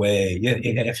walk away.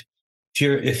 If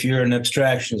you're an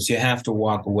abstractionist, you have to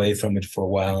walk away from it for a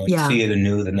while and see it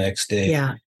anew the next day.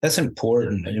 Yeah. That's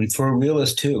important. And for a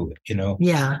realist too, you know.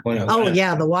 Yeah.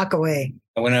 The walk away.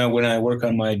 When I work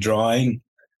on my drawing,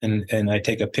 and I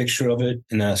take a picture of it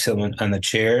and I sit on the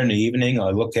chair in the evening. I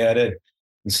look at it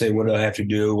and say, what do I have to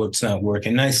do? What's not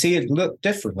working? And I see it look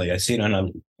differently. I see it on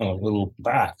a little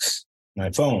box,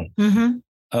 my phone.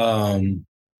 But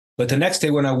the next day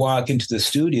when I walk into the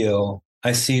studio,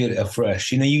 I see it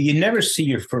afresh. You know, you never see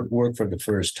your work for the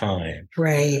first time.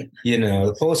 Right. You know,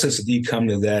 the closest you come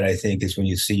to that, I think, is when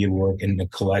you see your work in the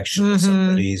collection of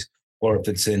somebody's, or if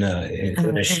it's in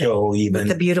a show, even with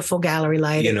the beautiful gallery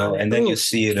lighting, you know, and then you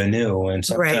see it anew, and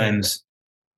sometimes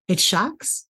it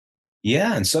shocks.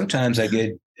 Yeah, and sometimes I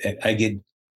get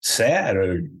sad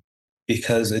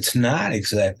because it's not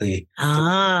exactly.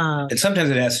 And sometimes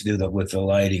it has to do with the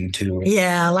lighting too.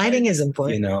 Yeah, lighting is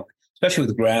important. You know, especially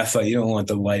with graphite, you don't want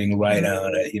the lighting right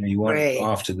on it. You know, you want it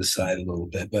off to the side a little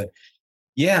bit. But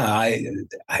yeah,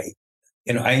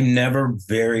 I'm never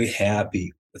very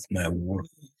happy with my work.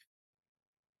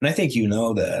 And I think you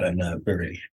know that I'm not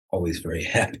always very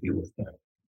happy with that.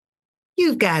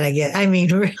 You've got to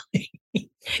really,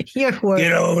 your work.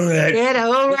 Get over it. Get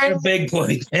over it. A big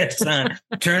point.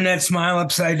 Turn that smile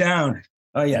upside down.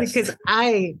 Oh, yes. Because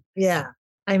the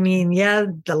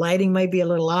lighting might be a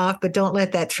little off, but don't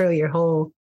let that throw your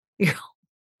whole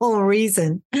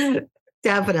reason.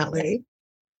 Definitely.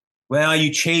 Well,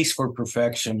 you chase for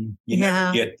perfection. You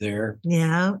never get there.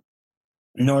 Yeah.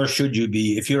 Nor should you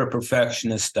be. If you're a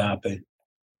perfectionist, stop it.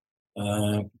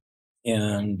 I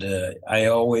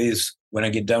always, when I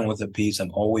get done with a piece,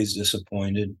 I'm always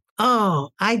disappointed. Oh,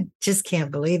 I just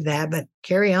can't believe that, but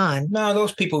carry on. No,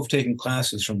 those people who've taken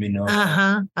classes from me know.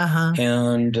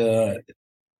 And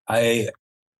I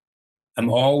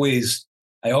always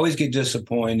get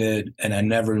disappointed and I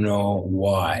never know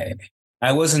why.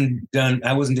 I wasn't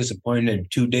disappointed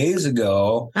 2 days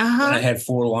ago when I had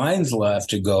 4 lines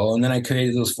left to go. And then I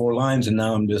created those 4 lines and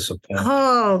now I'm disappointed.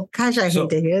 Oh, gosh, I hate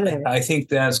to hear that. I think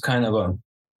that's kind of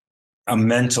a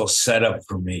mental setup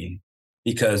for me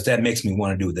because that makes me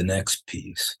want to do the next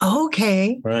piece.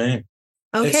 Okay. Right.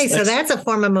 Okay. So that's a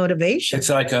form of motivation. It's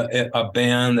like a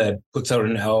band that puts out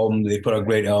an album. They put out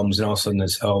great albums and all of a sudden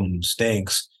this album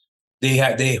stinks. They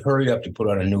hurried up to put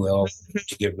out a new album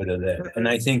to get rid of that. And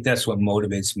I think that's what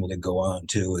motivates me to go on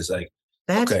too, is like,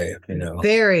 that's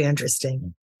very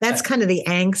interesting. That's kind of the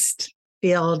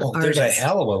angst-filled artist. There's a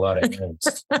hell of a lot of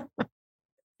angst.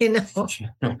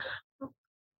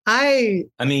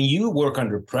 You work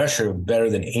under pressure better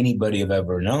than anybody I've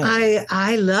ever known.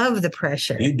 I love the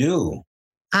pressure. You do.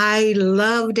 I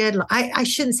love deadlines. I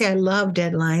shouldn't say I love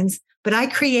deadlines, but I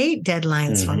create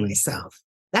deadlines for myself.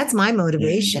 That's my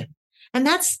motivation. And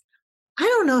I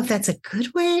don't know if that's a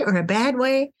good way or a bad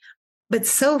way, but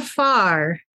so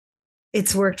far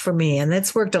it's worked for me. And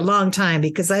that's worked a long time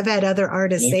because I've had other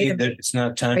artists say to me, it's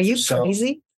not time. Are you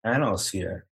crazy? I don't see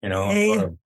it.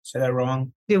 Say that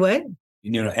wrong. Do what?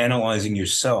 analyzing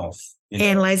yourself.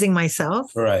 Analyzing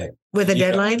myself. Right. With a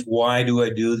deadline. Why do I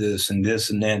do this and this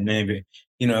and that? Maybe,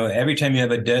 every time you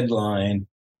have a deadline,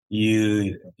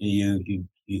 you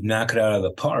knock it out of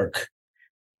the park.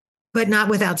 But not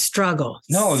without struggle.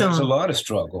 No, there's a lot of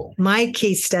struggle. My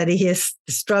case study is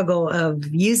the struggle of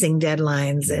using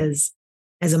deadlines as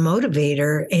a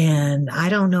motivator. And I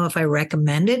don't know if I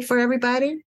recommend it for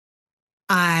everybody.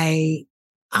 I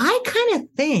kind of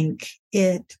think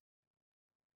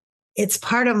it's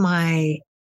part of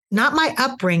not my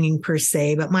upbringing per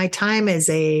se, but my time as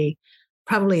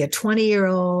probably a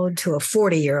 20-year-old to a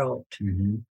 40-year-old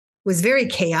was very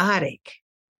chaotic.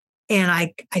 And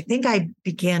I think I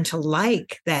began to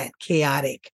like that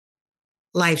chaotic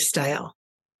lifestyle.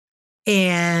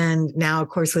 And now, of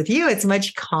course, with you, it's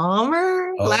much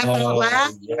calmer.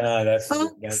 Laugh. Yeah,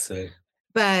 that's it.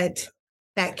 But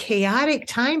that chaotic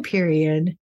time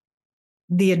period,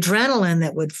 the adrenaline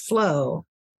that would flow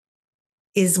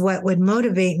is what would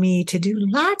motivate me to do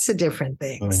lots of different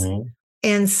things.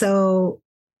 And so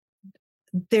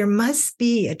there must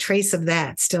be a trace of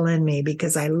that still in me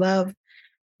because I love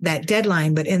that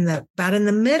deadline. But about in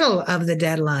the middle of the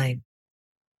deadline,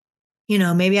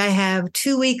 maybe I have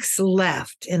 2 weeks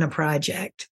left in a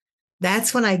project.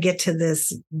 That's when I get to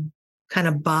this kind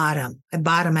of bottom. I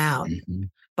bottom out.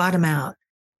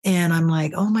 And I'm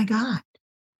like, oh my God.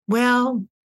 Well,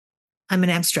 I'm an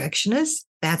abstractionist.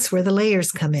 That's where the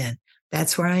layers come in.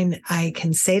 That's where I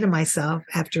can say to myself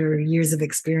after years of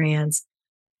experience,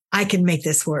 I can make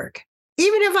this work.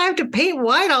 Even if I have to paint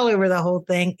white all over the whole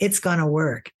thing, it's going to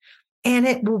work. And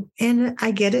it will, and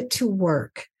I get it to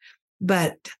work.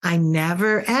 But I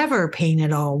never, ever paint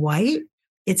it all white.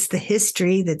 It's the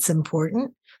history that's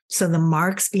important. So the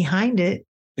marks behind it.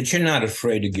 But you're not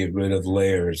afraid to get rid of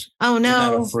layers. Oh, no.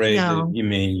 You're not afraid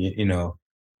to,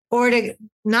 Or to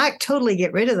not totally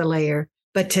get rid of the layer,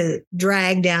 but to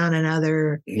drag down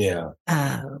another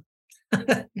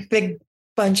big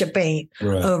bunch of paint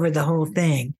over the whole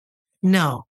thing.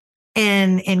 No.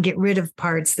 And get rid of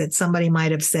parts that somebody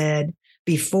might have said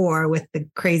before with the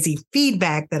crazy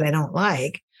feedback that I don't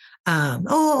like.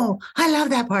 Oh, I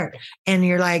love that part. And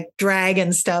you're like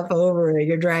dragging stuff over it.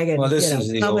 You're dragging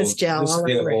pumice gel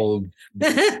all over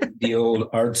it. The old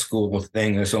art school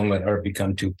thing is don't let art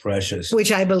become too precious.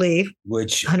 Which I believe.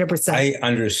 Which 100%. I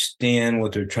understand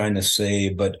what they're trying to say,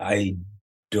 but I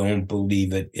don't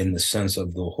believe it in the sense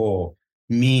of the whole.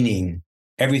 Meaning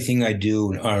everything I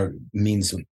do in art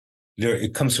means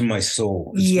it comes from my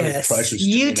soul. It's yes,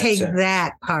 you take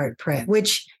that part, Brett,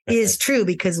 which is true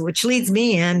which leads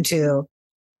me into,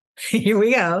 here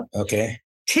we go. Okay.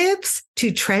 Tips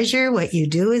to treasure what you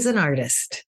do as an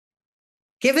artist.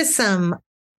 Give us some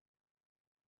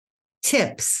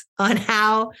tips on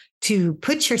how to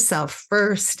put yourself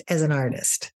first as an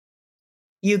artist.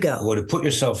 You go. Well, to put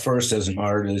yourself first as an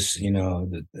artist,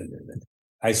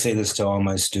 I say this to all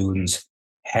my students.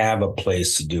 Have a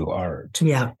place to do art.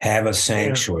 Yeah. Have a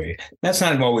sanctuary. Yeah. That's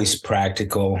not always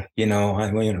practical. When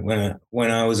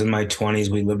I was in my 20s,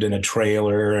 we lived in a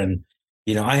trailer and,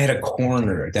 I had a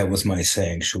corner that was my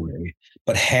sanctuary.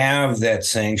 But have that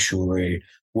sanctuary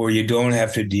where you don't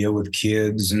have to deal with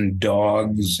kids and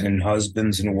dogs and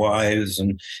husbands and wives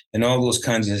and all those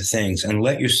kinds of things. And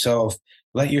let yourself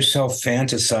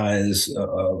fantasize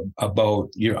about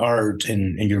your art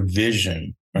and your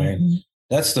vision, right? Mm-hmm.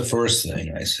 That's the first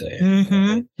thing I say.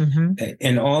 Mm-hmm. Mm-hmm.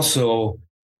 And also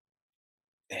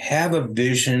have a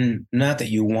vision, not that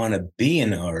you want to be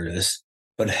an artist,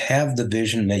 but have the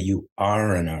vision that you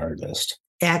are an artist.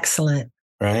 Excellent.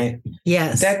 Right?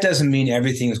 Yes. That doesn't mean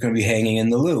everything is going to be hanging in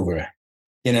the Louvre,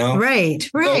 Right.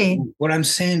 So what I'm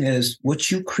saying is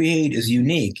what you create is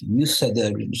unique. You said that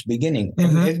at the beginning.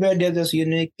 Mm-hmm. Everybody did this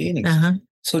unique paintings. Uh-huh.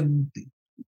 So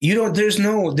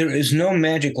there is no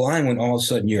magic line when all of a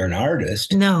sudden you're an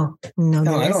artist. No,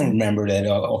 I don't remember that.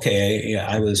 Okay,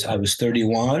 I was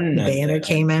 31. The banner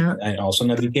came out. I also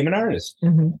never became an artist.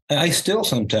 Mm-hmm. I still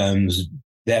sometimes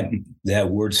that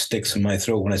word sticks in my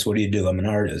throat when I say, "What do you do?" I'm an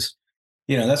artist.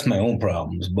 That's my own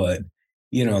problems, but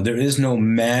there is no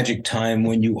magic time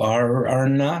when you are or are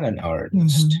not an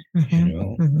artist.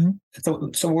 Mm-hmm. Mm-hmm.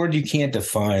 It's a word you can't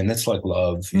define. That's like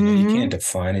love. Mm-hmm. You can't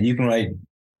define it. You can write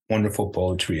wonderful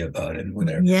poetry about it,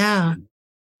 whatever. Yeah.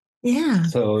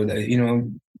 So,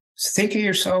 think of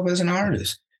yourself as an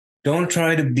artist. Don't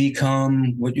try to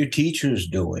become what your teacher's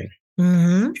doing.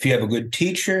 Mm-hmm. If you have a good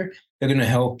teacher, they're going to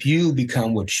help you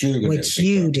become what you're going to become. What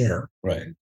you do. Right.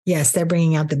 Yes, they're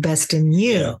bringing out the best in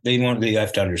you. Yeah. They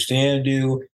have to understand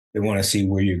you. They want to see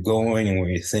where you're going and where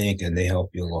you think, and they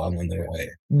help you along on their way.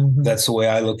 Mm-hmm. That's the way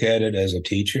I look at it as a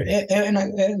teacher and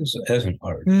as an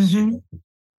artist. Mm-hmm.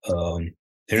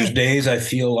 There's days I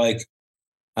feel like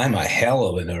I'm a hell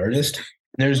of an artist.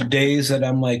 There's days that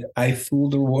I'm like, I fool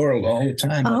the world all the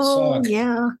time. Oh,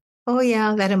 yeah. Oh,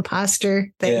 yeah. That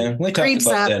imposter. That we talked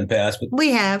about that in the past. But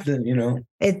we have.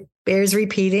 It bears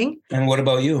repeating. And what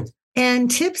about you?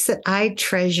 And tips that I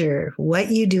treasure,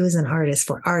 what you do as an artist.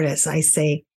 For artists, I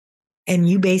say, and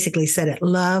you basically said it,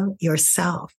 love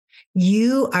yourself.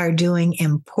 You are doing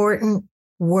important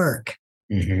work.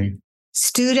 Mm-hmm.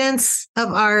 Students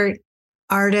of art,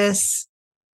 artists,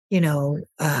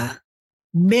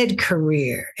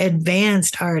 mid-career,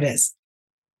 advanced artists,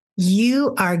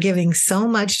 you are giving so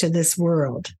much to this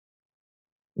world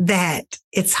that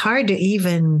it's hard to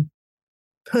even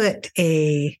put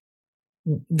a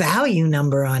value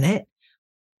number on it.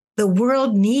 The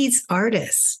world needs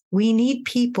artists. We need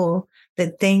people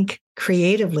that think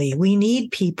creatively. We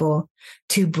need people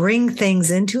to bring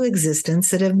things into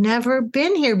existence that have never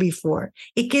been here before.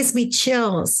 It gives me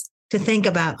chills to think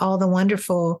about all the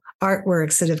wonderful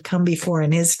artworks that have come before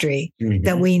in history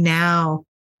that we now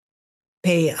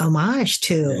pay homage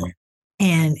to. Yeah.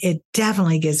 And it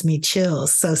definitely gives me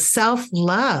chills. So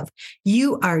self-love,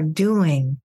 you are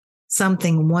doing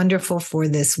something wonderful for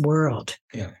this world.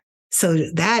 Yeah. So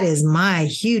that is my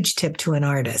huge tip to an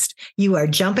artist. You are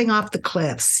jumping off the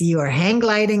cliffs. You are hang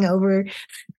gliding over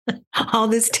all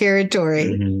this territory.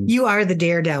 Mm-hmm. You are the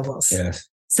daredevils. Yes.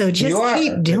 So just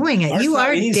keep doing it. You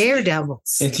are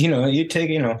daredevils. You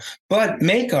take, but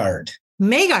make art.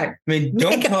 Make art. I mean,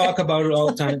 don't talk about it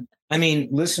all the time. I mean,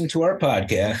 listen to our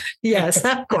podcast. Yes,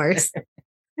 of course.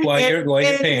 while you're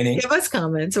painting. Give us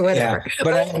comments or whatever. Yeah.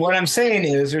 But what I'm saying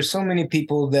is there's so many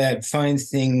people that find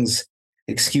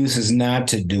excuses not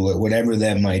to do it, whatever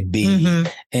that might be. Mm-hmm.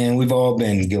 And we've all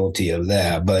been guilty of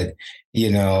that. But,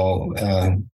 get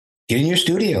in your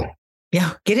studio.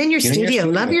 Yeah. Get in your studio.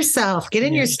 Love yourself. Get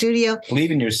in your studio.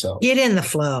 Believe in yourself. Get in the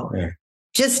flow. Yeah.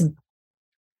 Just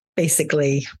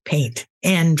basically paint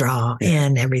and draw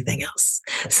and everything else.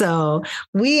 So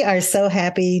we are so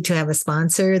happy to have a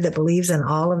sponsor that believes in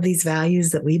all of these values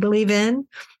that we believe in.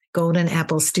 Golden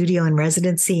Apple Studio and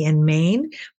Residency in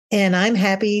Maine. And I'm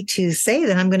happy to say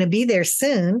that I'm going to be there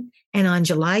soon. And on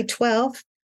July 12th,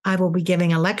 I will be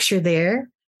giving a lecture there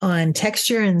on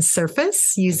texture and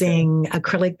surface using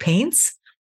acrylic paints.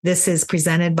 This is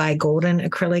presented by Golden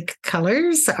Acrylic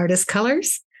Colors, Artist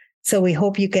Colors. So we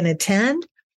hope you can attend.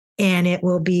 And it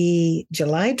will be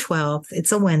July 12th.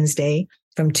 It's a Wednesday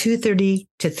from 2:30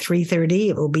 to 3:30.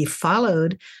 It will be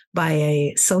followed by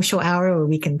a social hour where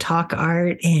we can talk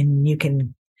art and you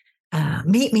can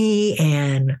meet me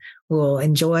and we'll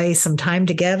enjoy some time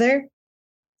together.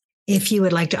 If you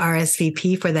would like to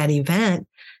RSVP for that event,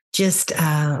 just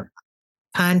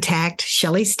contact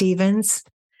Shelly Stevens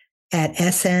at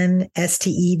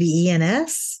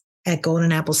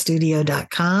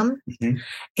snstevens@goldenapplestudio.com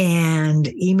and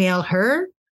email her.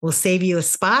 We'll save you a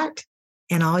spot.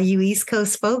 And all you East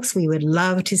Coast folks, we would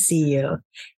love to see you.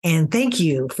 And thank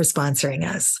you for sponsoring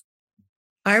us.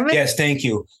 Armin? Yes, thank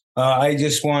you. I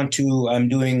just want to, I'm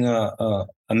doing a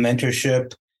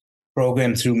mentorship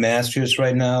program through Mastrius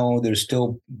right now. There's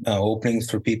still openings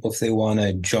for people if they want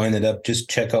to join it up. Just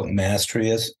check out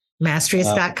Mastrius.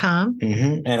 Mastrius.com.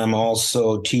 And I'm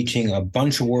also teaching a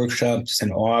bunch of workshops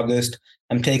in August.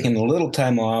 I'm taking a little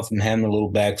time off. I'm having a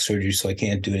little back surgery, so I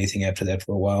can't do anything after that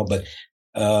for a while. But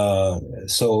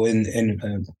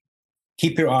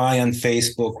keep your eye on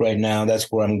Facebook right now.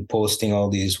 That's where I'm posting all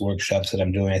these workshops that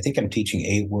I'm doing. I think I'm teaching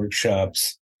 8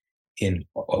 workshops in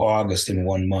August in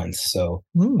 1 month. So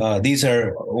these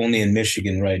are only in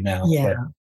Michigan right now. Yeah.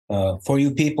 But, for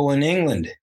you people in England,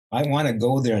 I want to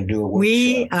go there and do a workshop.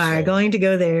 We are going to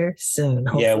go there soon.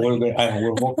 Hopefully. Yeah,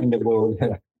 we're hoping to go.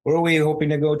 Where are we hoping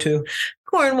to go to?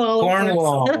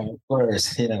 Cornwall. Of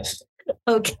course. Yes.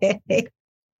 Okay.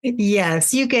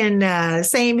 Yes, you can.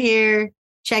 Same here.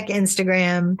 Check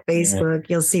Instagram, Facebook.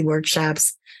 You'll see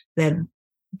workshops that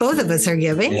both of us are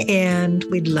giving, and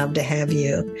we'd love to have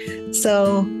you.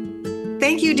 So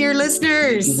thank you, dear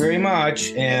listeners. Thank you very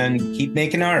much, and keep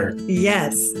making art.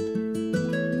 Yes.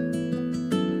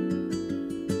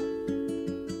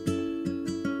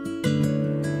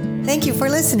 Thank you for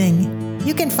listening.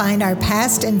 You can find our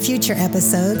past and future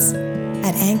episodes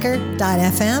at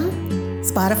anchor.fm,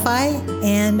 Spotify,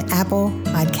 and Apple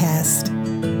Podcast.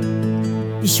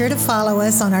 Be sure to follow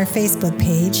us on our Facebook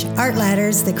page, Art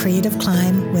Ladders, The Creative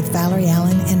Climb with Valerie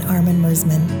Allen and Armin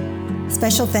Mersman.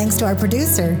 Special thanks to our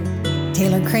producer,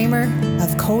 Taylor Kramer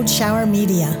of Cold Shower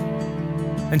Media.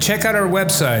 And check out our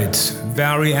websites,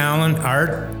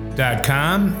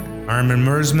 ValerieAllenArt.com,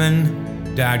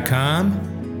 ArminMersman.com.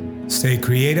 Stay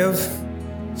creative,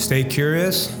 stay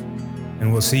curious,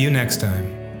 and we'll see you next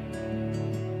time.